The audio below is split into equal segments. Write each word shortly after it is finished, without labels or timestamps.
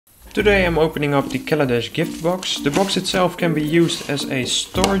Today I'm opening up the Kaladesh Gift Box. The box itself can be used as a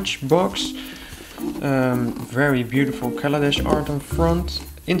storage box. Very beautiful Kaladesh art on front.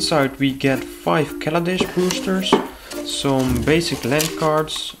 Inside we get 5 Kaladesh boosters, some basic land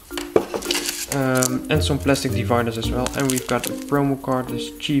cards, and some plastic dividers as well. And we've got a promo card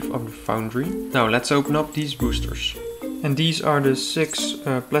as Chief of the Foundry. Now let's open up these boosters. And these are the 6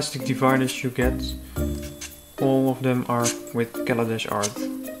 plastic dividers you get. All of them are with Kaladesh art.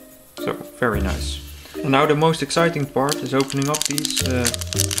 So, very nice. And now the most exciting part is opening up these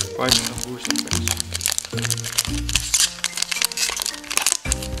 5 booster packs.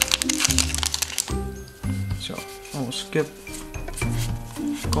 So, I'll skip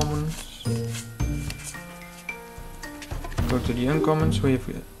commons. Go to the uncommons. We've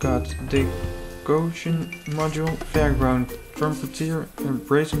got Decoration Module, Fairground Trumpeter, and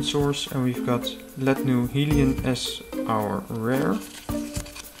Brazen Source, and we've got Let New Helion as our rare.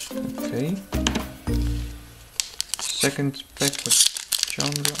 Okay. Second pack with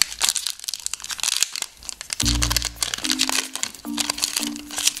Chandra.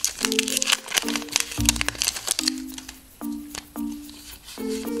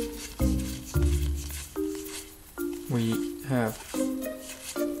 We have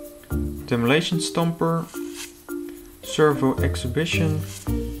Demolition Stomper, Servo Exhibition,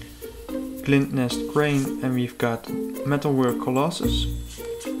 Glint Nest Crane, and we've got Metalwork Colossus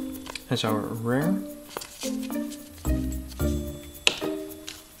as our rare.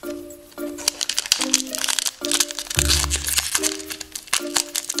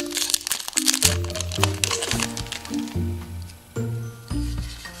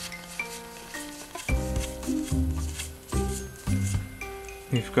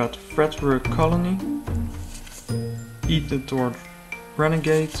 We've got Fretwork Colony, Eat the Tort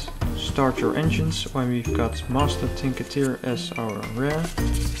Renegade, Start Your Engines, when we've got Master Tinketeer as our rare.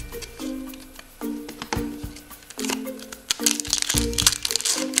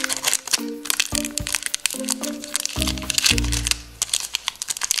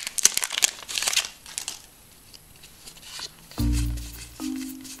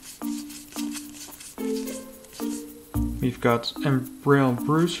 We've got Embrail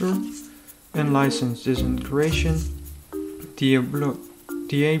Bruiser, Unlicensed Disintegration, Diabolic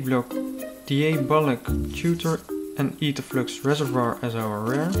Tutor, and Etherflux Reservoir as our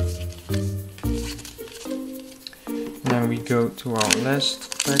rare. Now we go to our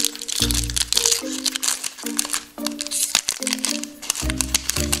last pack.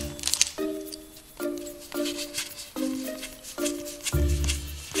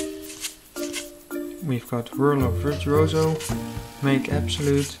 We've got Whirler Virtuoso, Make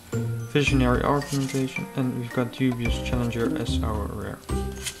Absolute, Visionary Argumentation, and we've got Dubious Challenger as our rare.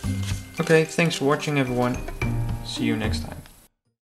 Okay, thanks for watching everyone. See you next time.